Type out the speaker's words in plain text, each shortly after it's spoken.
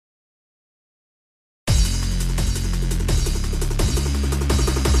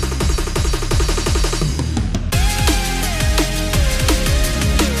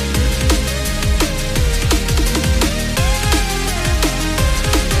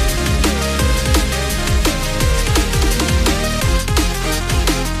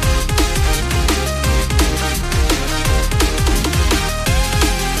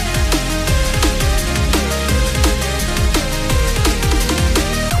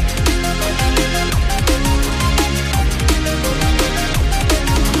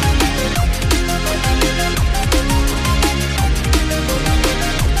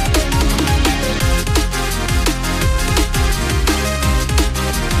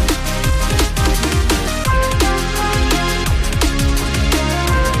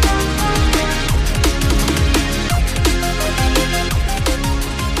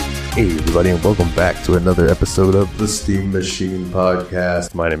everybody, and welcome back to another episode of the Steam Machine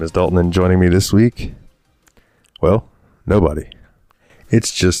Podcast. My name is Dalton, and joining me this week, well, nobody.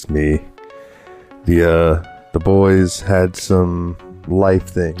 It's just me. The boys had some life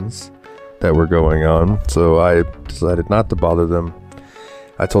things that were going on, so I decided not to bother them.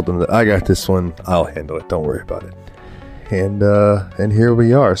 I told them that I got this one, I'll handle it, don't worry about it. And here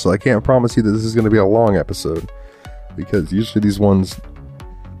we are. So I can't promise you that this is going to be a long episode, because usually these ones,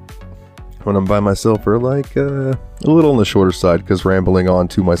 when I'm by myself, are like a little on the shorter side, because rambling on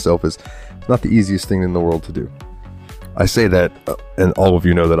to myself is not the easiest thing in the world to do. I say that, and all of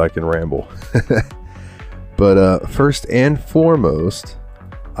you know that I can ramble. But first and foremost,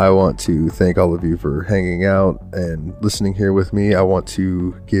 I want to thank all of you for hanging out and listening here with me. I want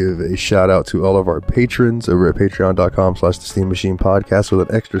to give a shout out to all of our patrons over at patreon.com/the Steam Machine Podcast, with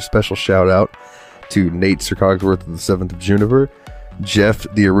an extra special shout out to Nate Sir Cogsworth of the 7th of Juniper, Jeff,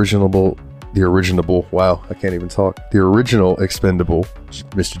 the original, wow, I can't even talk, the original expendable,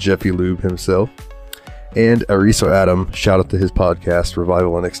 Mr. Jeffy Lube himself, and Ariso Adam. Shout out to his podcast,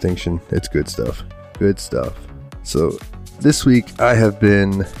 Revival and Extinction. It's good stuff. Good stuff. So this week I have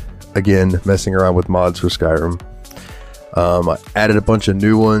been, again, messing around with mods for Skyrim. I added a bunch of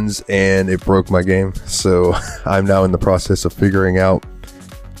new ones and it broke my game. So I'm now in the process of figuring out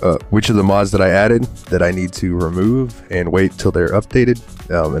which of the mods that I added that I need to remove and wait till they're updated.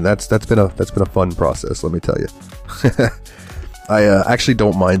 And that's been a fun process, let me tell you. I actually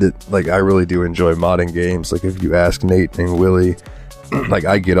don't mind it. Like, I really do enjoy modding games. Like, if you ask Nate and Willie, like,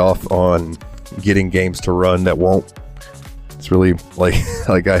 I get off on getting games to run that won't. It's really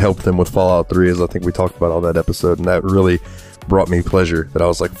like I helped them with Fallout 3, as I think we talked about on that episode, and that really brought me pleasure, that I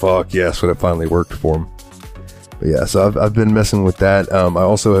was like, fuck yes, when it finally worked for them. But yeah, so I've been messing with that. I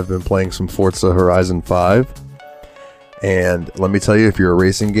also have been playing some Forza Horizon 5, and let me tell you, if you're a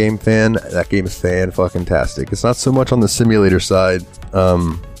racing game fan, that game is fan-fucking-tastic. It's not so much on the simulator side,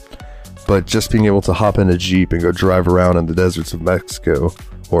 but just being able to hop in a Jeep and go drive around in the deserts of Mexico,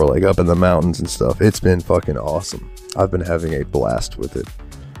 or like up in the mountains and stuff, it's been fucking awesome. I've been having a blast with it.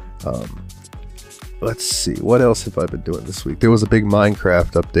 Let's see, what else have I been doing this week? There was a big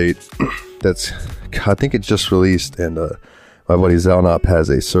Minecraft update that's, I think it just released, and my buddy Zalnop has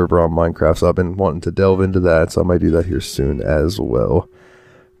a server on Minecraft, so I've been wanting to delve into that, so I might do that here soon as well.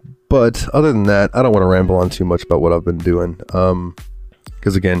 But other than that, I don't want to ramble on too much about what I've been doing,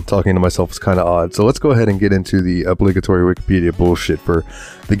 because again, talking to myself is kind of odd. So let's go ahead and get into the obligatory Wikipedia bullshit for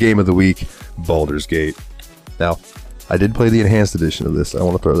the game of the week, Baldur's Gate. Now, I did play the enhanced edition of this. I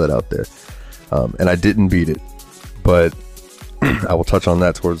want to throw that out there. And I didn't beat it, but I will touch on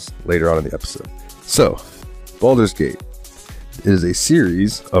that towards later on in the episode. So, Baldur's Gate is a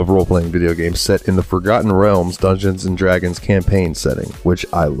series of role-playing video games set in the Forgotten Realms Dungeons & Dragons campaign setting, which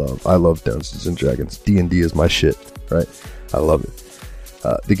I love. I love Dungeons & Dragons. D&D is my shit, right? I love it.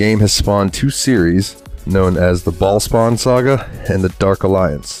 The game has spawned two series known as the Ballspawn Saga and the Dark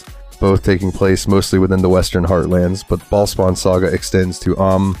Alliance, both taking place mostly within the Western Heartlands, but Ballspawn Saga extends to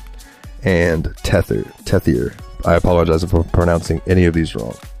and Tethir. I apologize if I'm pronouncing any of these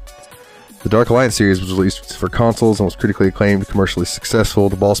wrong. The Dark Alliance series was released for consoles and was critically acclaimed, commercially successful.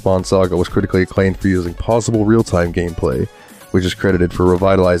 The Ballspawn Saga was critically acclaimed for using pausable real-time gameplay, which is credited for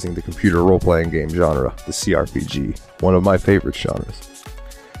revitalizing the computer role-playing game genre, the CRPG, one of my favorite genres.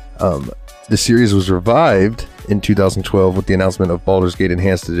 The series was revived in 2012 with the announcement of Baldur's Gate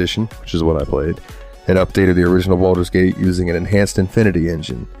Enhanced Edition, which is what I played. It updated the original Baldur's Gate using an enhanced Infinity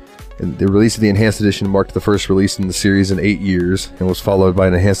engine. And the release of the Enhanced Edition marked the first release in the series in 8 years, and was followed by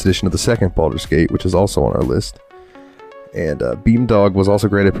an Enhanced Edition of the second Baldur's Gate, which is also on our list. And Beamdog was also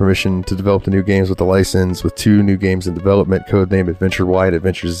granted permission to develop the new games with the license, with 2 new games in development, codenamed Adventure Y and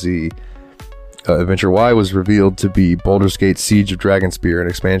Adventure Z. Adventure Y was revealed to be Baldur's Gate Siege of Dragonspear, an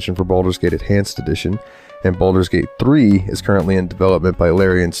expansion for Baldur's Gate Enhanced Edition, and Baldur's Gate 3 is currently in development by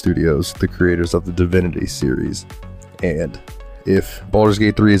Larian Studios, the creators of the Divinity series. And if Baldur's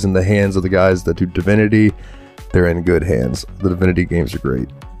Gate 3 is in the hands of the guys that do Divinity, they're in good hands. The Divinity games are great,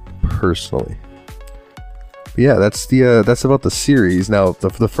 personally. But yeah, that's about the series. Now,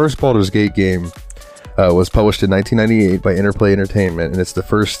 the first Baldur's Gate game was published in 1998 by Interplay Entertainment, and it's the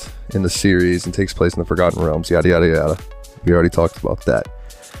first in the series and takes place in the Forgotten Realms, yada yada yada. We already talked about that.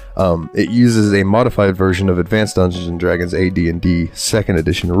 It uses a modified version of Advanced Dungeons & Dragons AD&D 2nd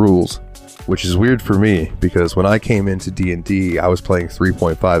Edition rules, which is weird for me, because when I came into D&D, I was playing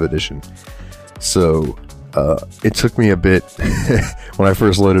 3.5 edition. So, it took me a bit, when I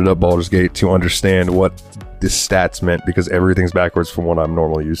first loaded up Baldur's Gate, to understand what the stats meant, because everything's backwards from what I'm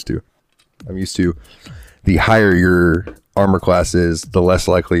normally used to. I'm used to the higher your armor class is, the less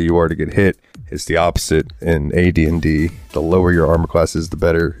likely you are to get hit. It's the opposite in AD&D. The lower your armor class is, the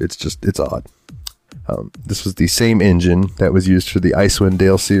better. It's odd. This was the same engine that was used for the Icewind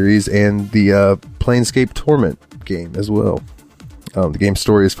Dale series and the Planescape Torment game as well. The game's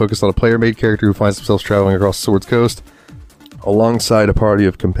story is focused on a player-made character who finds themselves traveling across Swords Coast alongside a party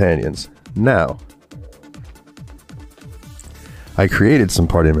of companions. Now, I created some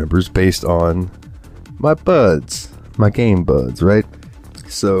party members based on my buds, my game buds, right?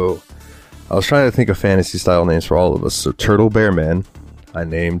 So I was trying to think of fantasy style names for all of us. So Turtle Bearman, I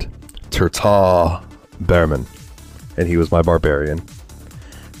named Turta Bearman, and he was my barbarian.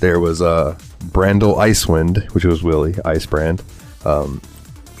 There was Brandel Icewind, which was Willie Icebrand.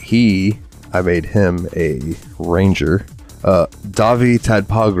 I made him a ranger. Davi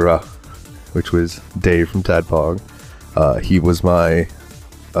Tadpagra, which was Dave from Tadpog. He was my,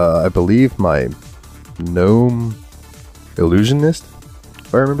 I believe, my gnome illusionist,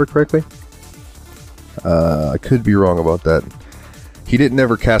 if I remember correctly. I could be wrong about that. He didn't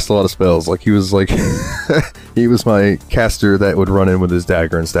ever cast a lot of spells. Like, he was like, he was my caster that would run in with his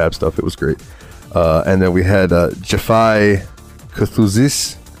dagger and stab stuff. It was great. And then we had Jafai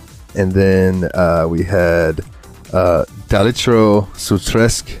Kuthuzis, and then we had Dalitro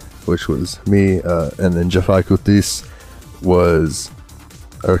Sutresk, which was me, and then Jafai Kuthis was,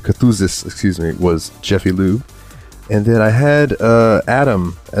 or Kuthuzis, excuse me, was Jeffy Lou. And then I had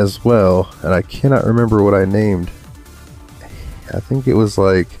Adam as well, and I cannot remember what I named. I think it was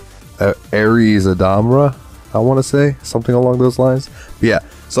like Ares Adamra, I want to say, something along those lines. But yeah,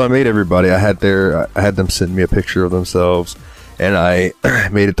 so I made everybody. I had them send me a picture of themselves, and I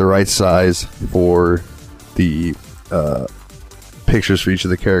made it the right size for the pictures for each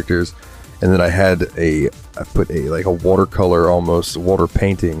of the characters. And then I put a watercolor, almost water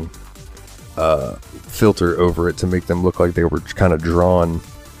painting filter over it to make them look like they were kind of drawn,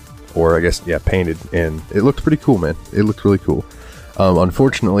 or I guess, yeah, painted. And it looked pretty cool, man. It looked really cool.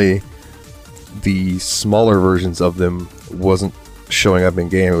 Unfortunately, the smaller versions of them wasn't showing up in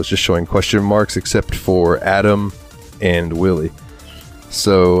game. It was just showing question marks, except for Adam and Willie.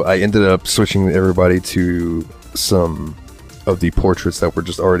 So I ended up switching everybody to some of the portraits that were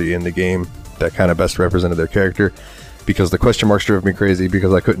just already in the game that kind of best represented their character, because the question marks drove me crazy,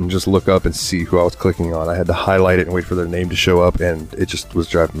 because I couldn't just look up and see who I was clicking on. I had to highlight it and wait for their name to show up, and it just was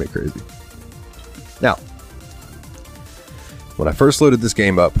driving me crazy. Now, when I first loaded this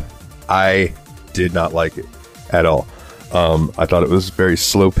game up, I did not like it at all. I thought it was very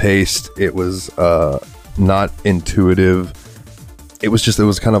slow-paced. It was not intuitive. It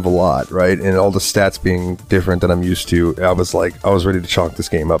was kind of a lot, right? And all the stats being different than I'm used to, I was ready to chalk this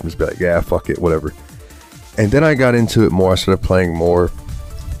game up and just be like, yeah, fuck it, whatever. And then I got into it more. I started playing more,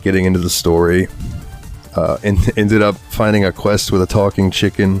 getting into the story, and ended up finding a quest with a talking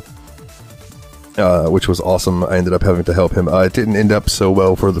chicken, which was awesome. I ended up having to help him. It didn't end up so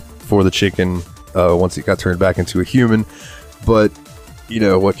well for the chicken once he got turned back into a human, but you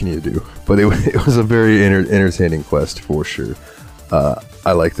know, what can you do? But it was a very entertaining quest for sure.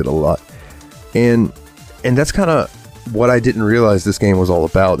 I liked it a lot, and that's kind of what I didn't realize this game was all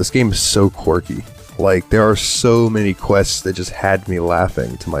about. This game is so quirky. Like, there are so many quests that just had me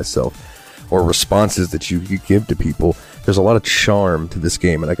laughing to myself, or responses that you could give to people. There's a lot of charm to this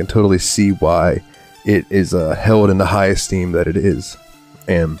game, and I can totally see why it is held in the high esteem that it is.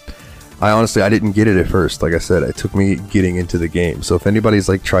 And I didn't get it at first. Like I said, it took me getting into the game. So if anybody's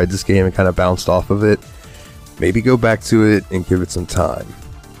like tried this game and kind of bounced off of it, maybe go back to it and give it some time,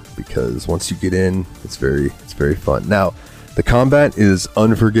 because once you get in, it's very fun. Now, the combat is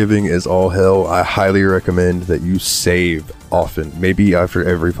unforgiving as all hell. I highly recommend that you save often, maybe after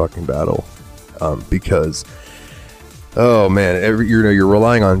every fucking battle, because, oh man, you're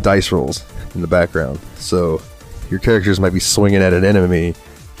relying on dice rolls in the background. So your characters might be swinging at an enemy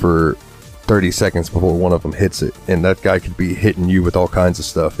for 30 seconds before one of them hits it, and that guy could be hitting you with all kinds of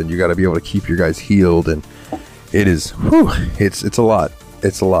stuff, and you got to be able to keep your guys healed. And it is, it's a lot,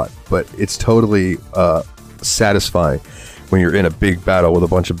 but it's totally satisfying when you're in a big battle with a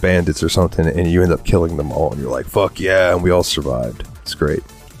bunch of bandits or something, and you end up killing them all, and you're like, fuck yeah, and we all survived. It's great.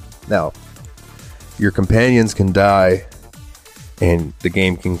 Now, your companions can die, and the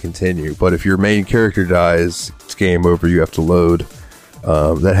game can continue, but if your main character dies, it's game over. You have to load.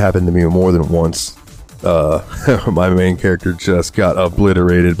 That happened to me more than once. My main character just got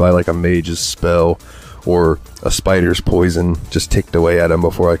obliterated by like a mage's spell, or a spider's poison just ticked away at him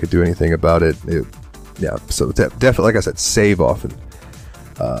before I could do anything about it. Yeah, so definitely, like I said, save often.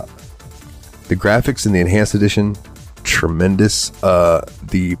 The graphics in the enhanced edition, tremendous.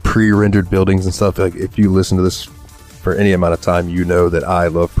 The pre-rendered buildings and stuff, like if you listen to this for any amount of time, you know that I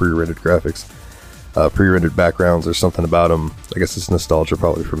love pre-rendered graphics. Pre-rendered backgrounds, there's something about them. I guess it's nostalgia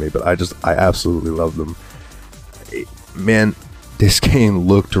probably for me, but I absolutely love them. Man, this game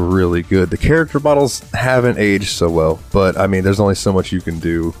looked really good. The character models haven't aged so well, but I mean, there's only so much you can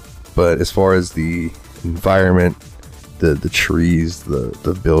do. But as far as the environment, the trees,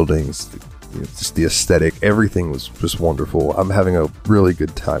 the buildings, just the aesthetic, everything was just wonderful. I'm having a really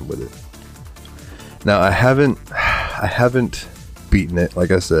good time with it. Now, I haven't beaten it,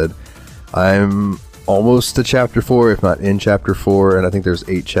 like I said. I'm almost to chapter 4, if not in chapter 4, and I think there's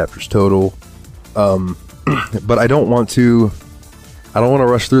 8 chapters total. But I don't want to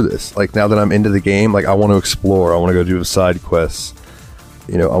rush through this. Like, now that I'm into the game, like, I want to explore. I want to go do the side quests.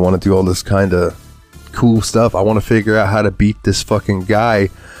 You know, I want to do all this kind of cool stuff. I want to figure out how to beat this fucking guy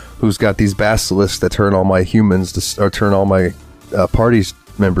who's got these basilisks that turn all my humans or turn all my party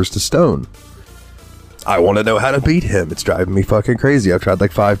members to stone. I want to know how to beat him. It's driving me fucking crazy. I've tried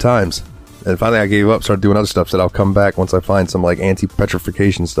like 5 times. And finally I gave up, started doing other stuff, said I'll come back once I find some like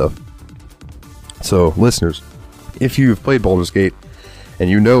anti-petrification stuff. So, listeners, if you've played Baldur's Gate and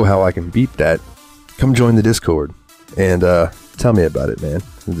you know how I can beat that, come join the Discord and tell me about it, man.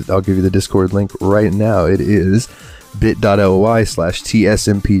 I'll give you the Discord link right now. It is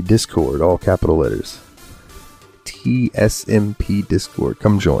bit.ly/TSMP Discord, all capital letters. TSMP Discord.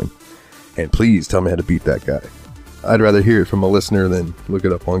 Come join. And please tell me how to beat that guy. I'd rather hear it from a listener than look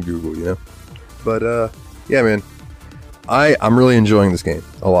it up on Google, you know? But, yeah, man. I'm really enjoying this game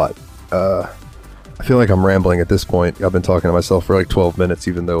a lot. I feel like I'm rambling at this point. I've been talking to myself for like 12 minutes,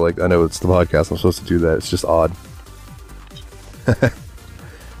 even though, like, I know it's the podcast. I'm supposed to do that. It's just odd.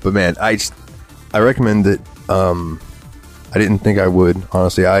 But, man, I recommend it. I didn't think I would,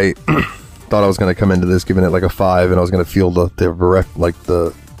 honestly. I thought I was going to come into this giving it like a 5, and I was going to feel the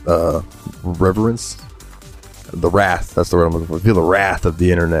reverence, the wrath. That's the word I'm looking for. Feel the wrath of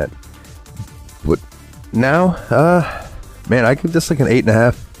the internet. But now, man, I give this like an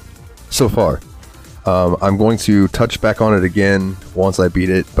 8.5 so far. I'm going to touch back on it again once I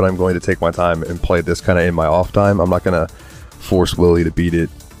beat it, but I'm going to take my time and play this kind of in my off time. I'm not going to force Willie to beat it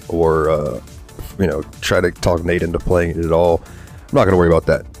or, try to talk Nate into playing it at all. I'm not going to worry about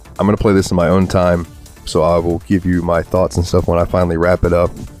that. I'm going to play this in my own time, so I will give you my thoughts and stuff when I finally wrap it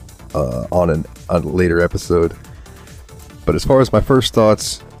up on a later episode. But as far as my first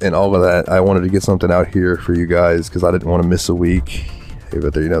thoughts and all of that, I wanted to get something out here for you guys because I didn't want to miss a week.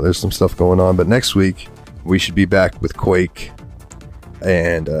 But there's some stuff going on. But next week, we should be back with Quake,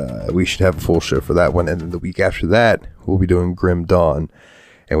 and we should have a full show for that one. And then the week after that, we'll be doing Grim Dawn.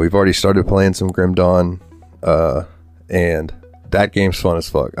 And we've already started playing some Grim Dawn, and that game's fun as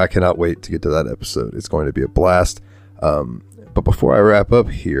fuck. I cannot wait to get to that episode. It's going to be a blast. But before I wrap up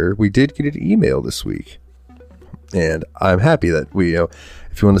here, we did get an email this week. And I'm happy that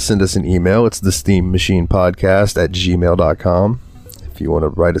if you want to send us an email, it's thesteammachinepodcast@gmail.com. If you want to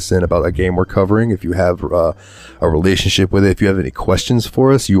write us in about a game we're covering, if you have a relationship with it, if you have any questions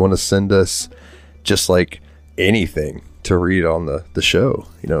for us, you want to send us just like anything to read on the show,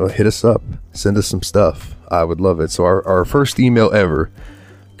 hit us up, send us some stuff. I would love it. So our first email ever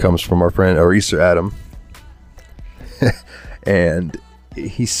comes from our friend Easter Adam. And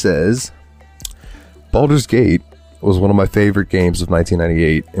he says, Baldur's Gate was one of my favorite games of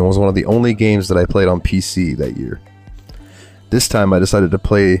 1998 and was one of the only games that I played on PC that year. This time I decided to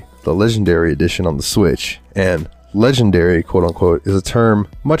play the Legendary Edition on the Switch, and Legendary, quote unquote, is a term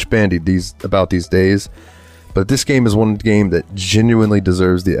much bandied about these days, but this game is one game that genuinely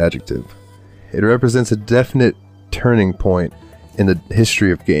deserves the adjective. It represents a definite turning point in the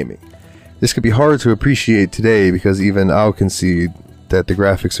history of gaming. This could be hard to appreciate today because even I'll concede that the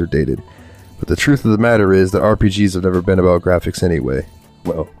graphics are dated. But the truth of the matter is that RPGs have never been about graphics anyway.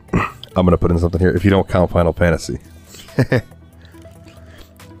 Well, I'm going to put in something here if you don't count Final Fantasy.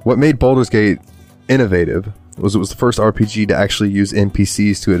 What made Baldur's Gate innovative was it was the first RPG to actually use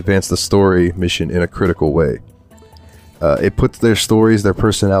NPCs to advance the story mission in a critical way. It puts their stories, their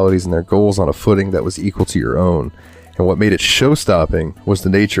personalities, and their goals on a footing that was equal to your own. And what made it show-stopping was the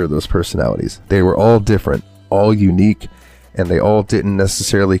nature of those personalities. They were all different, all unique, and they all didn't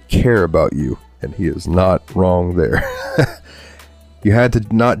necessarily care about you. And he is not wrong there. You had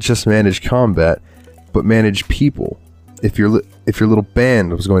to not just manage combat, but manage people. If your little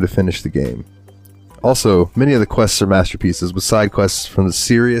band was going to finish the game. Also, many of the quests are masterpieces, with side quests from the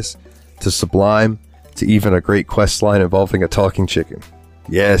serious to sublime to even a great quest line involving a talking chicken.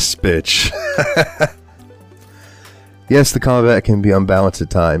 Yes, bitch. Yes, the combat can be unbalanced at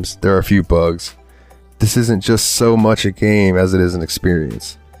times. There are a few bugs. This isn't just so much a game as it is an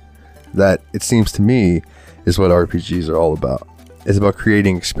experience. That, it seems to me, is what RPGs are all about. It's about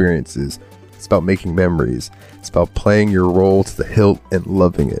creating experiences. It's about making memories. It's about playing your role to the hilt and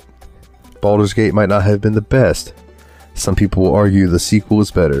loving it. Baldur's Gate might not have been the best. Some people will argue the sequel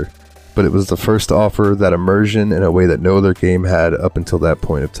is better, but it was the first to offer that immersion in a way that no other game had up until that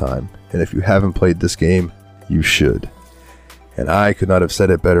point of time. And if you haven't played this game, you should. And I could not have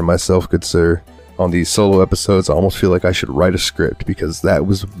said it better myself, good sir. On these solo episodes, I almost feel like I should write a script, because that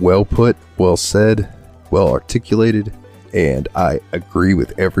was well put, well said, well articulated, and I agree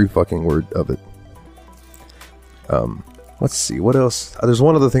with every fucking word of it. Let's see, what else? There's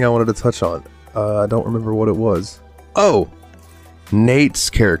one other thing I wanted to touch on. I don't remember what it was. Oh! Nate's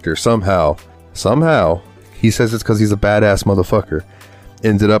character, somehow, he says it's because he's a badass motherfucker,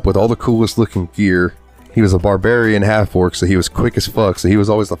 ended up with all the coolest looking gear. He was a barbarian half-orc, so he was quick as fuck, so he was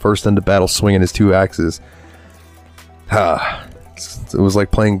always the first into battle swinging his 2 axes. It was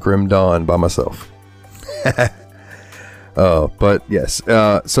like playing Grim Dawn by myself. But yes,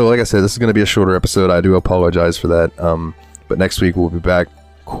 so like I said, this is going to be a shorter episode. I do apologize for that, but next week we'll be back.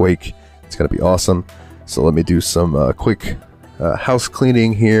 Quake, it's going to be awesome. So let me do some quick house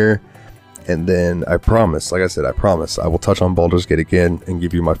cleaning here, and then I promise, like I said, I promise I will touch on Baldur's Gate again and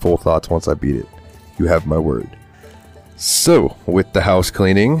give you my full thoughts once I beat it. You have my word. So, with the house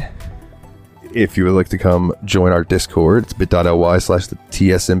cleaning, if you would like to come join our Discord, it's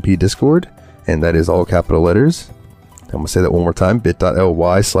bit.ly/TSMP Discord, and that is all capital letters. I'm going to say that one more time,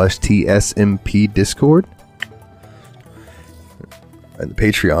 bit.ly/TSMP Discord. And the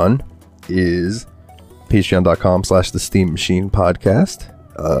Patreon is patreon.com/The Steam Machine Podcast.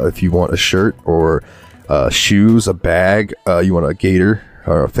 If you want a shirt or shoes, a bag, you want a gator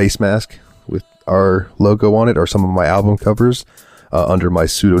or a face mask with our logo on it, or some of my album covers under my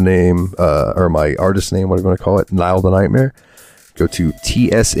pseudonym or my artist name, whatever you want to call it, Nile the Nightmare, go to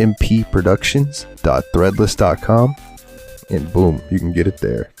tsmpproductions.threadless.com, and boom, you can get it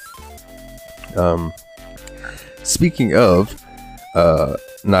there. Speaking of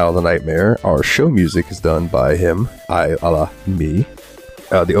Nile the Nightmare, our show music is done by him, me.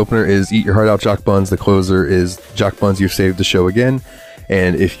 The opener is Eat Your Heart Out, Jock Buns. The closer is Jock Buns, You've Saved the Show Again.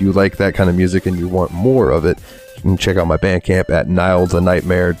 And if you like that kind of music and you want more of it, you can check out my Bandcamp at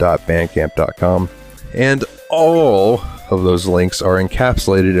nilethenightmare.bandcamp.com. And all of those links are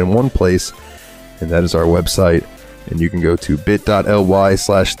encapsulated in one place, and that is our website. And you can go to bit.ly/The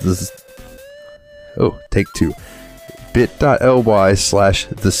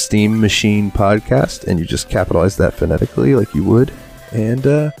Steam Machine Podcast, and you just capitalize that phonetically like you would.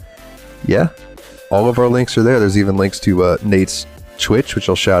 And yeah, all of our links are there. There's even links to Nate's Twitch, which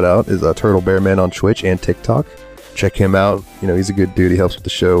I'll shout out, is Turtle Bear Man on Twitch and TikTok. Check him out. You know, he's a good dude. He helps with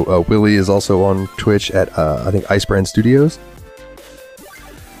the show. Willie is also on Twitch at I think Icebrand Studios.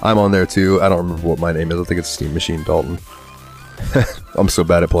 I'm on there too. I don't remember what my name is. I think it's Steam Machine Dalton. I'm so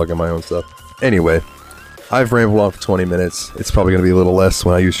bad at plugging my own stuff. Anyway, I've rambled on for 20 minutes. It's probably going to be a little less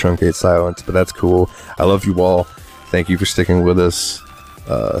when I use Truncate Silence, but that's cool. I love you all. Thank you for sticking with us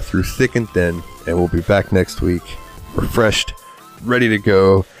through thick and thin, and we'll be back next week, refreshed, ready to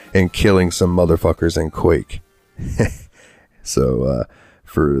go, and killing some motherfuckers in Quake. So,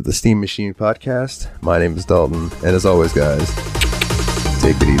 for the Steam Machine Podcast, my name is Dalton, and as always, guys,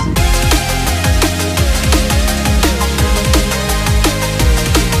 take it easy.